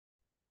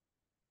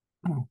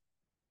Hello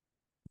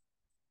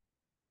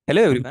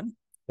everyone,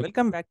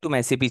 welcome back to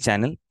my SAP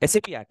channel,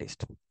 SAP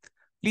Artist.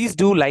 Please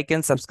do like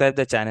and subscribe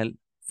the channel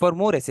for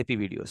more SAP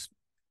videos.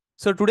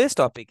 So today's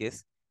topic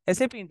is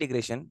SAP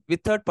integration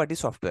with third-party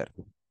software.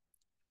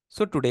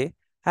 So today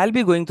I'll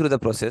be going through the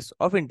process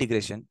of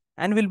integration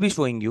and will be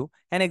showing you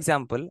an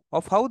example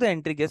of how the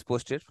entry gets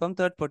posted from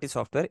third-party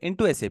software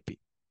into SAP.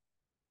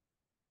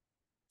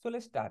 So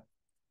let's start.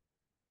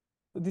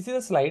 So this is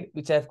a slide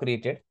which I have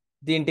created,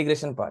 the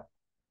integration part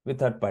with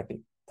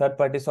third-party.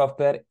 Third-party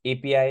software,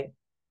 API,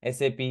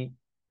 SAP,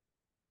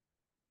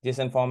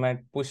 JSON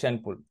format, push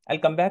and pull. I'll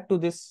come back to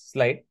this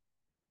slide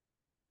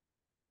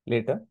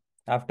later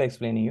after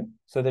explaining you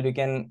so that you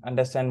can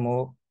understand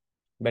more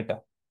better.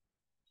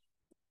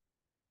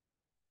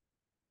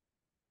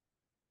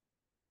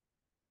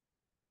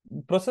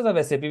 Process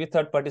of SAP with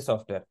third-party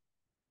software.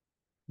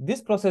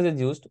 This process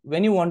is used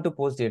when you want to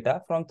post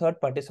data from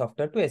third-party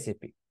software to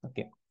SAP.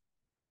 Okay.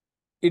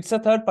 It's a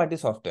third-party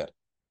software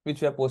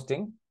which we are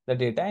posting the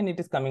data and it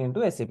is coming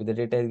into SAP. The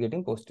data is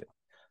getting posted.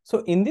 So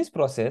in this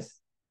process,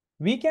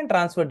 we can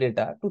transfer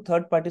data to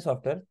third-party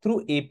software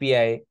through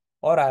API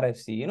or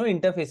RFC.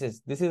 Interfaces.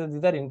 These are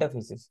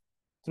interfaces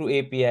through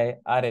API,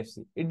 RFC.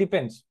 It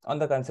depends on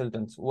the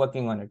consultants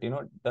working on it.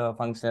 The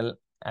functional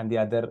and the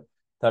other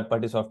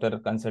third-party software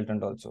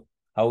consultant also,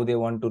 how they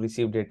want to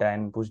receive data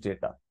and push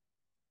data.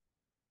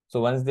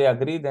 So once they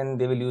agree, then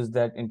they will use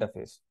that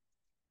interface.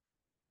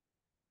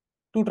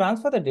 To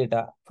transfer the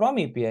data from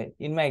API,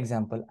 in my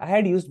example, I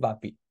had used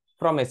BAPI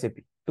from SAP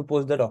to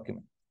post the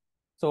document.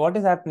 So what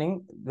is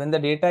happening when the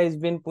data is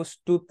being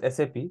pushed to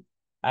SAP,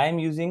 I am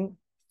using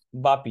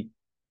BAPI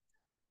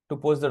to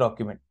post the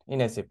document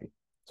in SAP.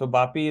 So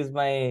BAPI is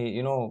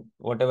my,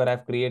 whatever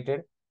I've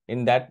created.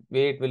 In that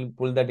way, it will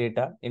pull the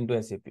data into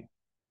SAP.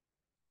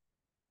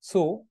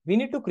 So we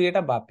need to create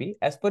a BAPI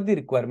as per the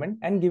requirement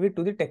and give it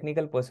to the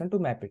technical person to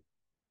map it.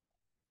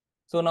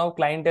 So now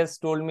client has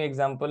told me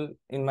example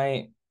in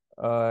my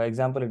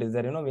example, it is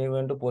that, we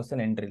want to post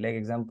an entry, like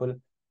example,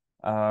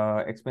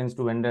 expense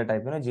to vendor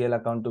type, GL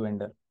account to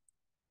vendor.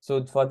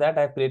 So for that,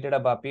 I've created a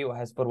BAPI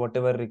as per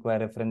whatever require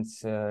reference,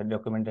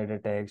 document header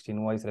text,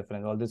 invoice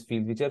reference, all these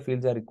fields, whichever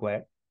fields are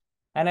required.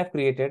 And I've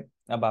created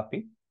a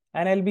BAPI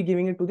and I'll be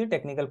giving it to the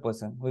technical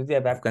person who is the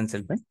ABAP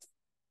consultant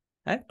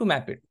and to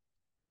map it.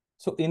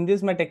 So in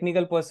this, my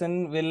technical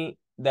person will,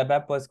 the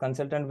ABAP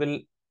consultant will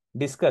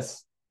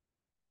discuss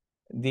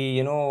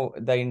the,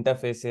 the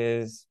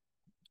interfaces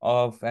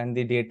of and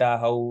the data,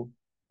 how,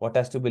 what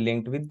has to be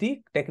linked with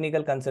the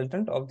technical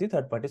consultant of the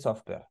third-party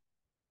software.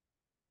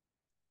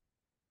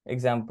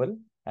 Example,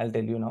 I'll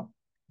tell you now.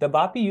 The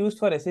BAPI used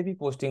for SAP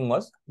posting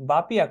was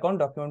BAPI account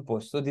document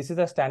post. So this is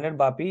a standard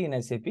BAPI in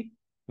SAP,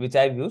 which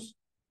I've used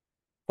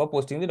for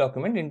posting the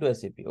document into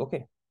SAP.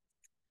 Okay.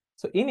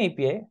 So in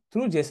API,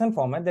 through JSON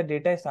format, the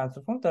data is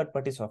transferred from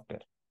third-party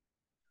software.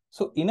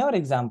 So in our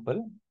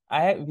example,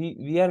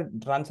 we are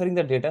transferring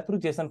the data through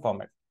JSON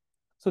format.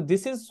 So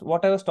this is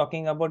what I was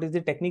talking about, is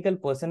the technical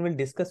person will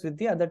discuss with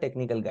the other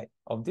technical guy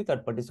of the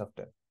third-party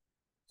software.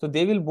 So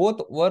they will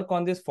both work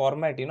on this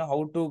format,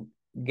 how to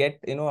get,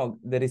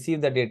 they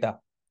receive the data,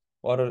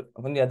 or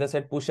on the other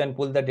side, push and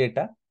pull the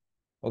data,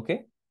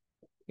 okay,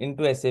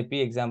 into SAP.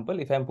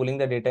 Example, if I'm pulling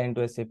the data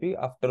into SAP,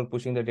 after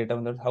pushing the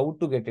data, how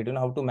to get it,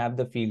 how to map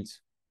the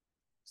fields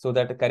so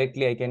that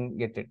correctly I can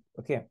get it,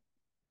 okay.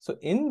 So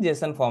in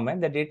JSON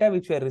format, the data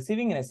which we are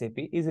receiving in SAP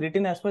is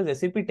written as per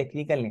SAP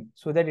technical name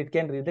so that it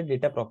can read the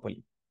data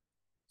properly.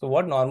 So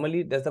what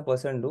normally does the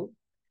person do,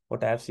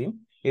 what I have seen,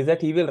 is that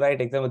he will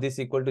write, example, this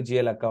equal to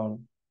GL account,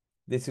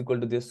 this equal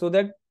to this, so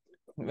that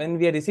when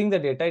we are receiving the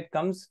data,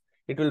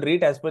 it will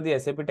read as per the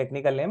SAP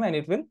technical name and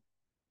it will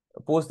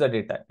post the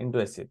data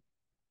into SAP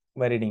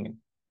by reading it.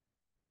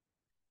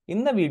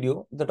 In the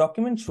video, the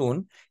document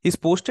shown is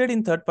posted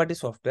in third-party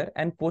software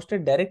and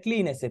posted directly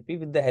in SAP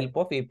with the help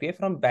of API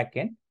from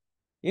backend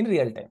in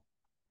real time.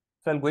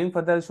 So I'll going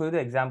further, I'll show you the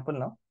example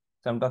now.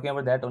 So I'm talking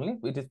about that only.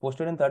 It is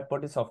posted in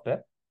third-party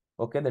software.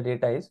 Okay, the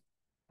data is,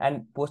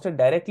 and posted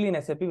directly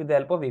in SAP with the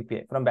help of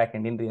API from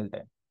backend in real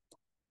time.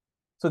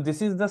 So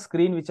this is the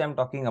screen which I'm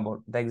talking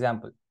about, the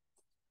example.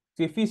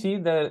 So if you see,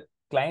 the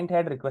client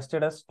had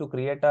requested us to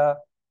create a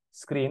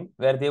screen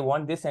where they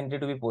want this entry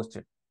to be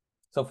posted.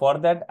 So for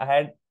that, I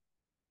had,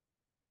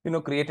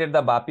 created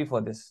the BAPI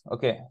for this.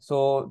 Okay.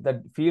 So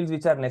the fields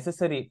which are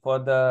necessary for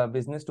the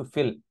business to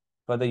fill,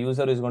 for the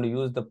user who is going to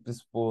use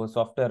this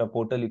software or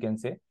portal, you can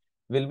say,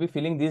 will be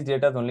filling these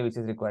data only which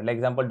is required. Like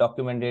example,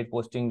 document date,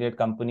 posting date,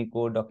 company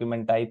code,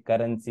 document type,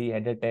 currency,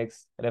 header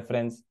text,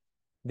 reference.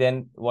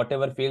 Then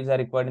whatever fields are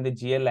required in the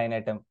GL line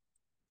item.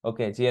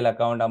 Okay, GL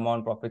account,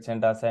 amount, profit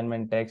center,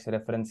 assignment text,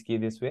 reference key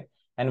this way.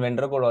 And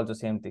vendor code also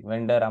same thing.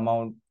 Vendor,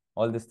 amount,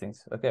 all these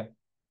things. Okay.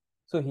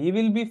 So he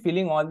will be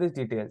filling all these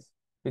details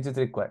which is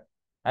required.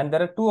 And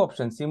there are two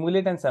options,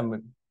 simulate and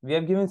submit. We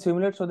have given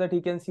simulate so that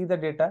he can see the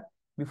data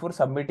before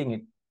submitting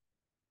it.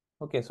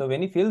 Okay, so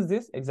when he fills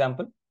this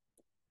example,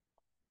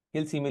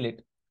 he'll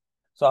simulate.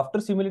 So after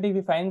simulating, if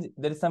he finds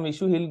there is some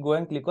issue, he'll go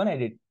and click on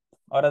edit,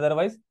 or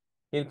otherwise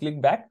he'll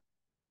click back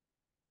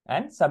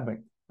and submit.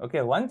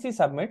 Okay, once he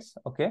submits,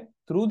 okay,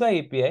 through the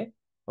API,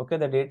 okay,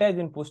 the data has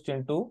been pushed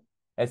into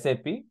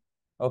SAP.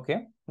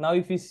 Okay, now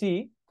if you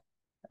see,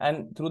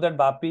 and through that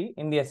BAPI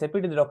in the SAP,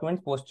 the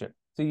document posted.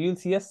 So you will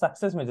see a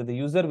success measure. The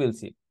user will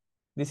see.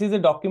 This is the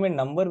document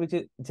number which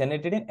is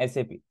generated in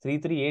SAP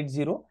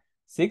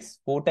 33806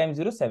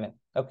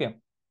 Okay,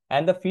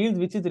 and the fields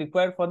which is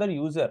required for the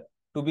user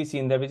to be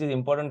seen there, which is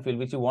important field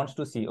which he wants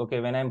to see. Okay,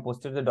 when I'm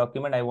posted the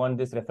document, I want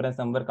this reference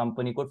number,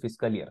 company code,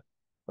 fiscal year.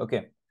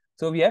 Okay,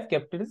 so we have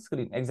kept it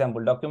screen.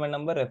 Example: document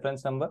number,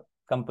 reference number,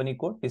 company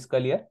code, fiscal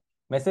year,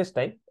 message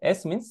type.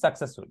 S means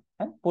successful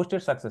and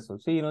posted successful.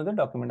 So you know the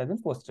document has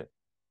been posted.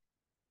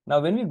 Now,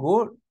 when we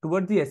go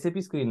towards the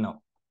SAP screen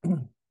now,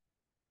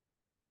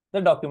 the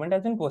document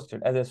has been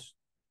posted as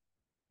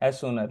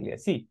shown earlier.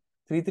 See,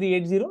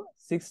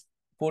 33806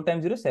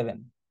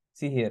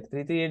 See here,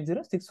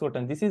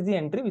 33806 This is the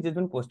entry which has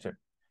been posted.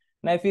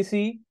 Now, if you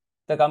see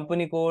the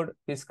company code,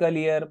 fiscal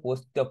year,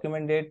 post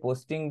document date,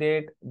 posting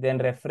date, then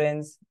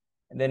reference,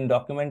 then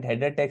document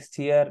header text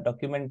here,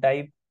 document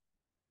type.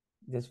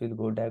 Just we'll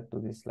go back to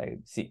this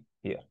slide. See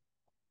here.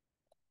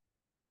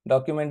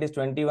 Document is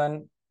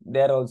 21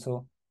 there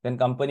also. Then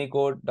company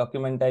code,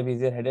 document type is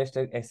here, header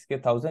text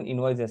SK1000,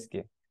 invoice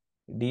SK.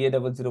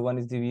 DA001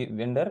 is the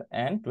vendor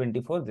and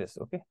 24 this.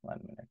 Okay, 1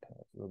 minute.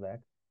 Let's go back.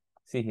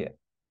 See here.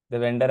 The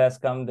vendor has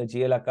come, the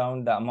GL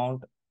account, the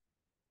amount.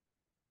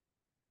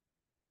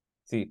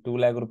 See, 2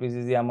 lakh rupees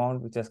is the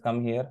amount which has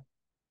come here.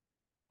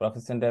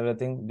 Profit center,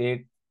 everything,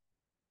 date,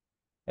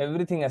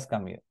 everything has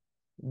come here.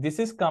 This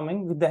is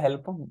coming with the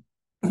help of,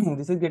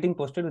 this is getting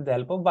posted with the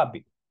help of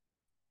BAPI.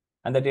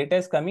 And the data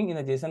is coming in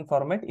a JSON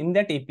format in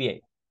that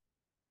API.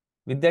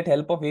 With that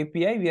help of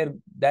API, we are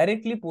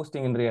directly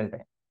posting in real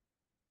time.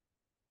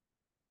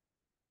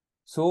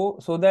 So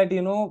that,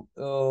 you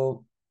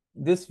know,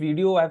 this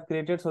video I've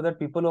created so that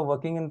people who are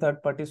working in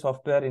third-party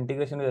software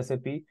integration with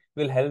SAP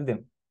will help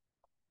them.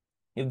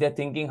 If they're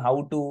thinking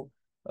how to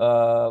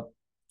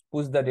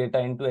push the data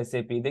into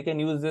SAP, they can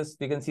use this,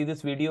 they can see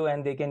this video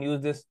and they can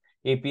use this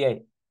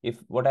API. If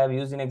what I have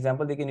used in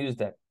example, they can use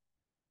that.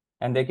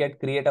 And they can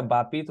create a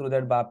BAPI. Through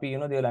that BAPI, you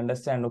know, they will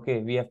understand, okay,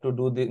 we have to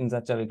do this in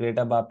such a way, create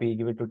a BAPI,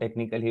 give it to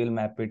technical, he will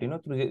map it, you know,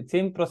 through the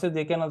same process,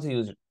 they can also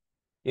use it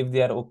if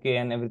they are okay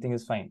and everything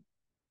is fine.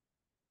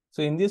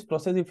 So in this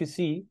process, if you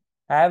see,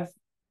 I have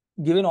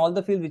given all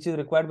the fields which is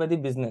required by the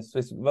business. So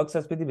it works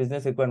as per the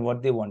business requirement,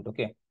 what they want,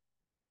 okay?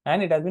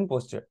 And it has been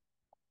posted.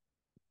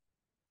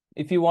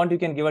 If you want, you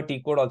can give a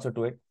T code also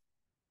to it.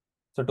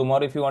 So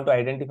tomorrow, if you want to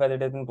identify that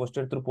it has been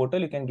posted through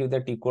portal, you can give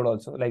the T code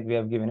also, like we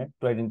have given it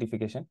to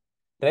identification.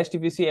 Rest,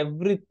 if you see,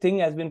 everything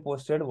has been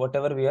posted,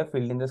 whatever we have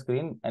filled in the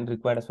screen and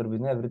required as per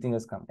business, everything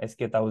has come.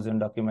 SK1000,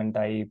 document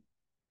type,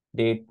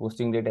 date,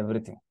 posting date,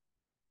 everything.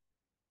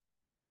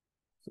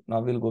 So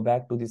now we'll go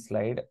back to this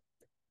slide.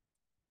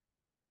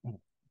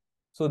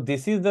 So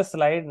this is the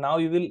slide. Now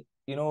you will,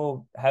 you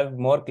know, have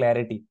more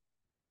clarity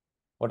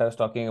what I was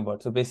talking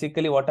about. So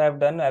basically what I have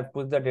done, I've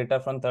put the data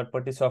from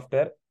third-party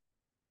software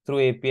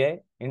through API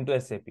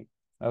into SAP.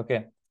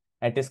 Okay.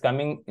 It is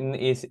coming in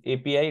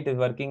API, it is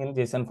working in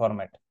JSON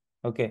format.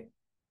 Okay.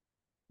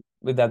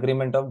 With the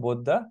agreement of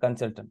both the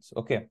consultants.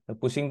 Okay. So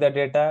pushing the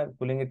data,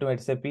 pulling it to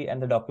SAP,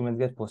 and the documents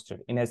get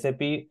posted. In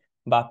SAP,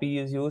 BAPI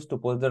is used to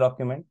post the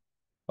document.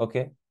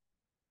 Okay.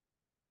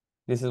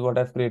 This is what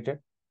I've created.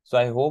 So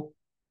I hope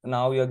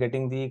now you are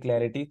getting the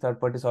clarity.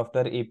 Third-party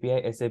software,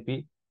 API,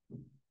 SAP.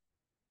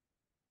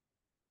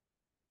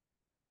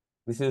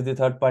 This is the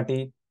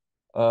third-party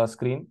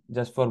screen,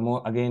 just for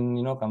more, again,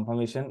 you know,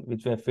 confirmation,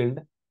 which we have filled.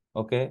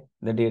 Okay,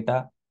 the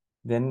data.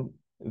 Then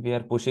we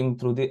are pushing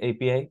through the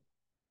API.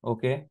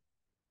 Okay.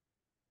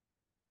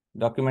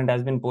 Document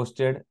has been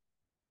posted.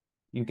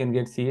 You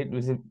can see it.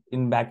 Which is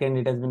in backend,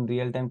 it has been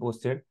real-time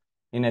posted.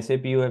 In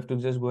SAP, you have to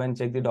just go and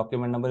check the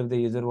document number. If the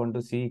user want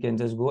to see, you can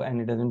just go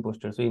and it has been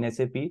posted. So in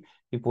SAP,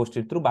 we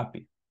posted through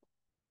BAPI.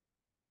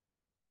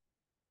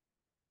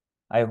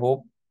 I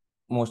hope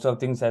most of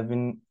things have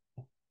been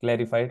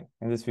clarified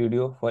in this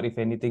video. For if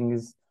anything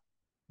is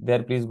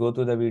there, please go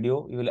to the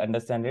video. You will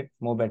understand it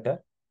more better.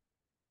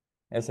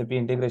 SAP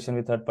integration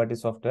with third-party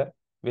software,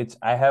 which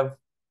I have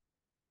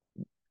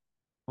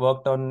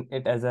worked on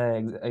it as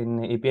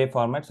in API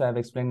format. So I have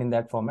explained in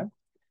that format.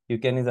 You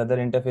can use other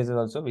interfaces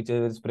also, which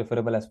is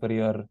preferable as per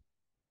your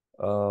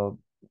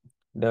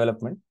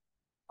development.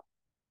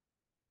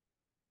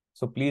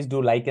 So please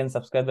do like and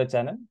subscribe the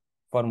channel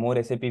for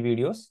more SAP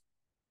videos.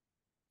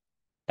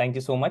 Thank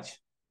you so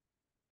much.